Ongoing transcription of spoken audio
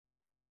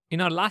In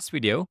our last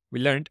video,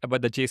 we learned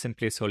about the JSON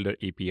placeholder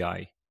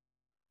API.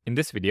 In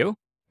this video,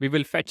 we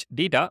will fetch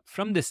data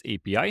from this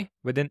API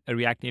within a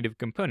React Native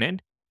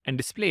component and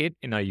display it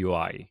in our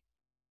UI.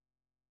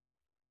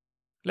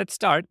 Let's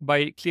start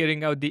by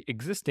clearing out the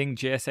existing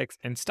JSX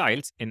and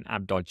styles in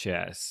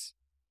app.js.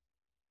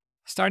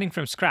 Starting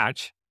from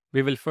scratch,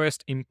 we will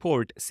first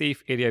import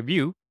safe area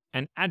view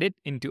and add it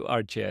into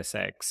our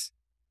JSX.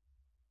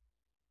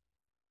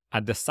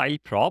 Add the style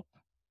prop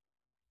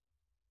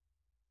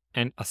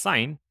and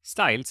assign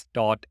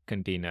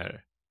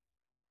styles.container.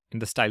 In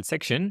the style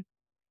section,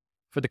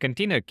 for the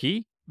container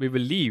key, we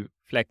will leave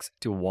flex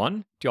to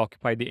 1 to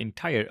occupy the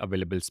entire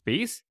available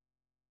space.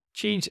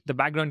 Change the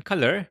background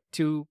color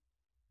to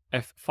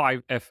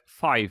F5,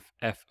 F5,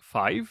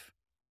 F5.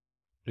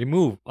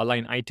 Remove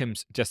align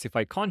items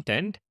justify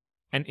content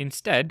and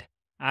instead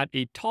add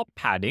a top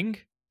padding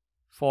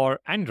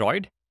for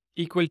Android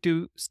equal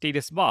to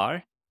status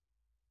bar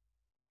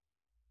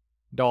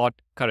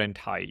dot current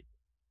height.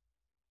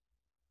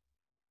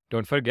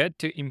 Don't forget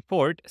to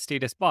import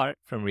status bar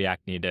from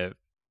React Native.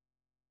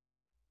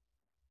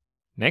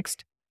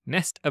 Next,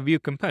 nest a view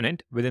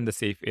component within the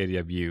safe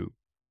area view.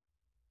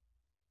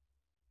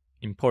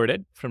 Import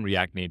it from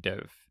React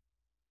Native.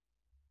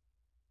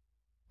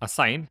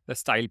 Assign the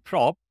style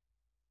prop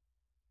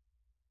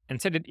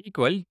and set it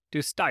equal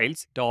to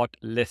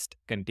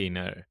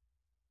styles.listContainer.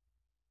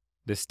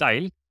 This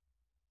style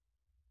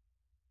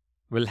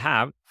will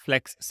have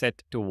flex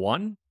set to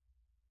 1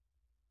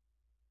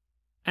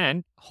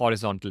 and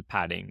horizontal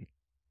padding.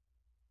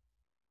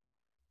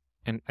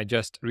 And I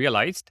just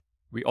realized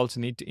we also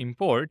need to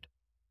import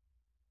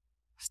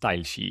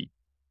style sheet.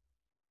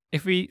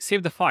 If we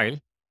save the file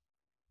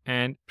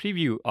and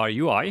preview our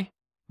UI,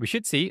 we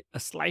should see a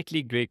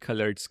slightly gray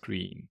colored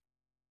screen.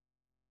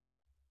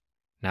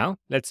 Now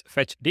let's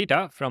fetch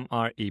data from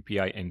our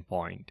API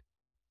endpoint.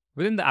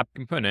 Within the app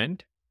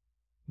component,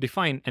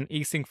 define an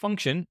async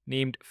function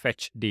named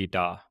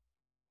fetchData.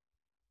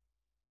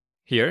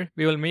 Here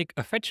we will make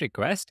a fetch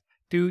request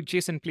to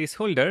JSON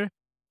placeholder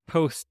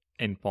post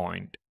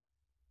endpoint.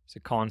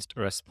 So const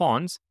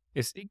response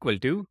is equal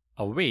to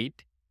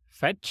await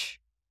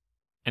fetch,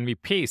 and we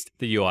paste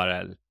the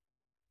URL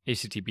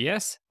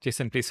https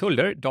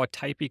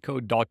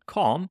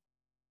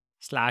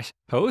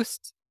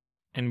jsonplaceholder.typecode.com/posts,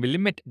 and we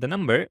limit the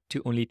number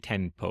to only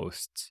 10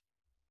 posts.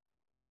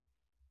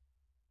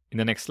 In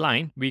the next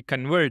line, we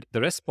convert the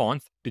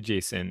response to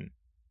JSON.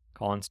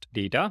 Const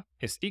data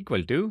is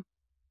equal to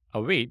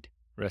await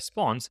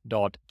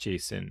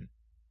response.json.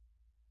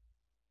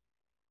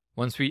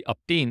 Once we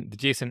obtain the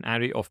JSON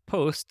array of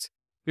posts,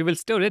 we will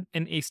store it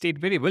in a state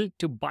variable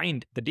to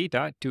bind the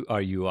data to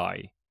our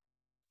UI.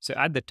 So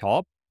at the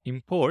top,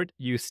 import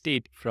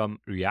useState from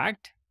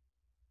React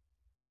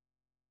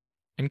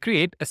and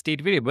create a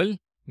state variable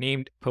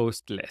named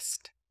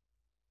postList.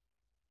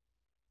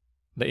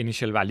 The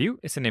initial value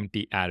is an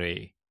empty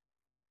array.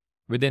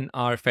 Within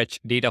our fetch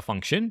data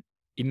function,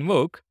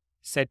 invoke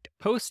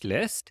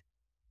setPostList,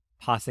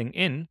 passing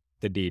in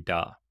the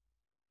data.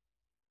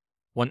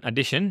 One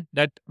addition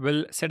that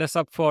will set us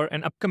up for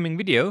an upcoming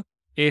video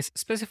is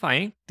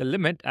specifying the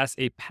limit as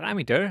a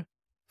parameter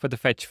for the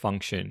fetch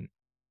function.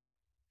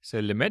 So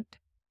limit,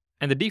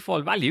 and the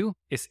default value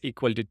is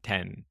equal to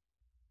 10,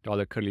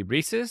 $curly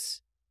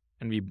braces,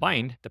 and we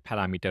bind the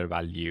parameter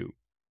value.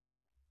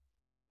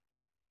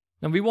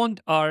 Now we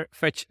want our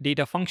fetch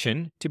data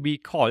function to be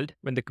called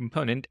when the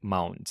component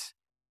mounts.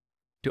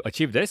 To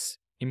achieve this,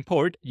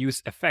 import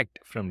useEffect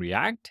from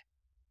React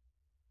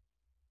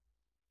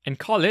and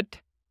call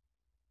it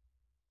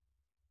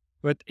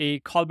with a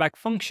callback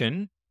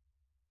function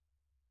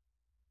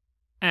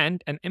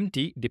and an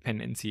empty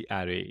dependency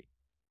array.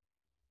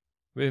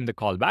 Within the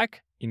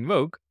callback,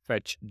 invoke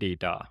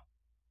fetchData.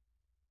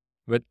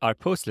 With our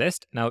post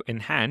list now in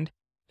hand,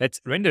 let's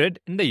render it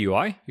in the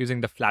UI using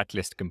the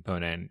flatlist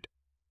component.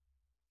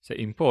 So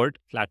import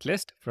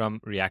flatlist from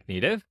React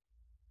Native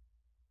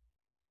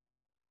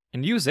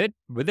and use it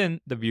within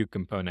the view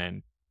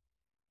component.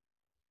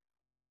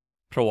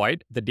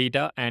 Provide the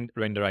data and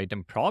render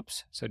item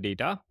props. So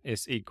data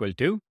is equal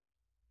to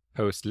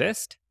post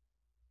list,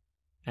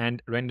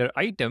 and render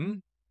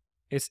item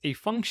is a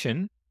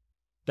function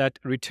that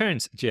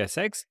returns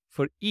JSX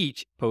for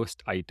each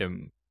post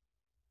item.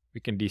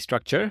 We can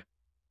destructure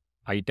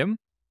item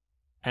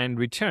and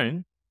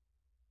return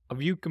a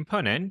view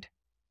component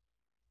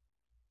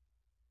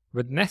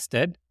with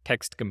nested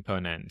text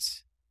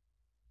components.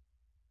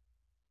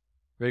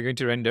 We're going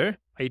to render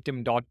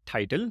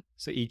item.title,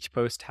 so each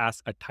post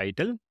has a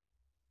title,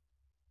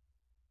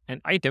 and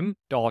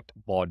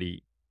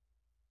item.body.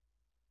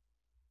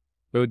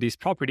 Both these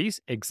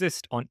properties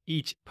exist on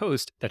each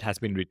post that has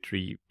been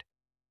retrieved.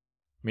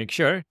 Make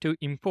sure to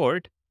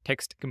import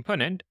text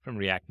component from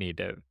React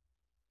Native.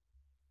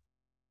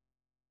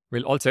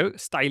 We'll also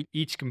style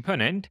each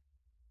component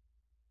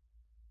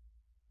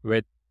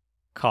with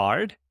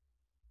card,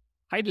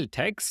 title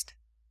text,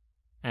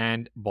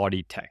 and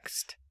body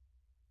text.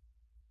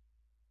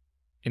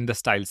 In the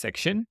style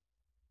section,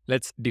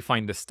 let's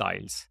define the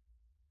styles.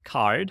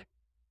 Card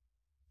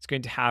It's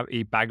going to have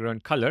a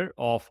background color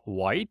of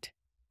white,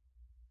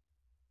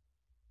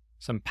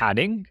 some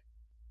padding,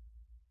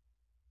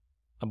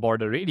 a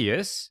border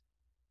radius,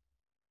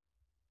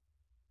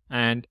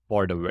 and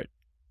border width.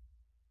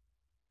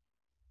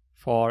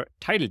 For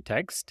title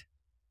text,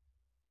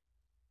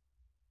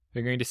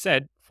 we're going to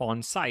set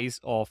font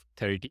size of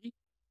 30.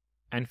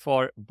 And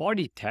for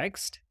body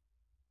text,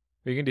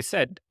 we're going to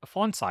set a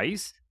font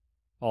size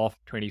of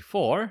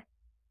 24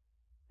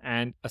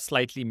 and a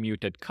slightly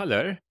muted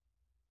color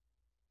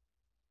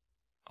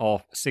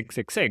of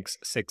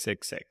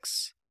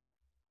 666.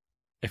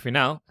 If we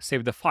now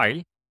save the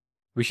file,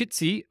 we should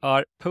see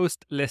our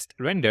post list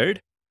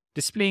rendered,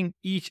 displaying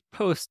each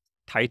post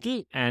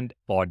title and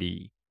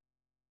body.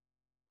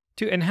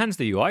 To enhance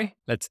the UI,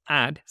 let's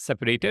add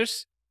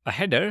separators, a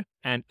header,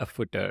 and a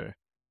footer.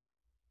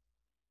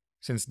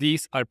 Since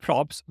these are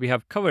props we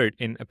have covered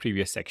in a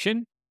previous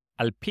section,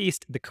 I'll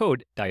paste the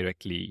code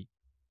directly.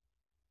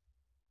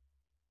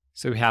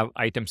 So we have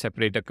item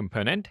separator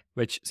component,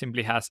 which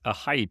simply has a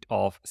height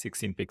of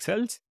 16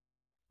 pixels,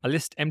 a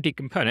list empty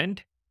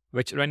component,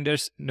 which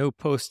renders no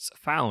posts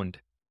found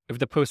if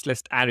the post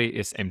list array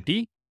is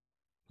empty,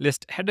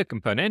 list header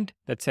component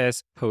that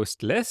says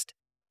post list,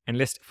 and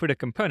list footer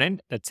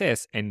component that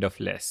says end of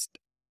list.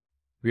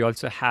 We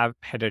also have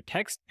header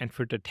text and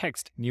footer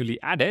text newly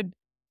added,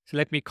 so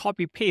let me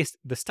copy paste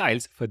the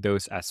styles for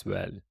those as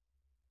well.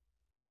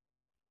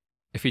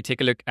 If we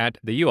take a look at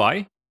the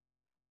UI,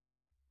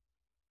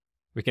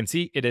 we can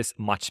see it is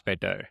much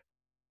better.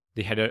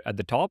 The header at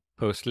the top,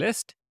 post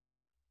list,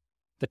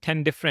 the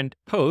 10 different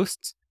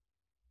posts,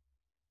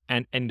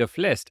 and end of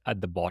list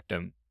at the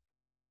bottom.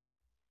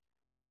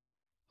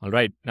 All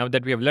right, now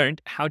that we have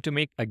learned how to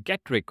make a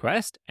GET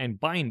request and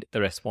bind the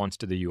response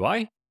to the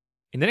UI,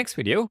 in the next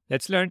video,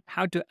 let's learn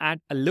how to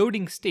add a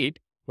loading state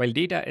while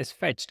data is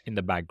fetched in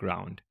the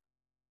background.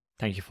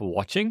 Thank you for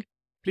watching.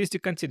 Please do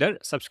consider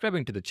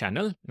subscribing to the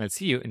channel, and I'll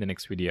see you in the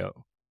next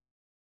video.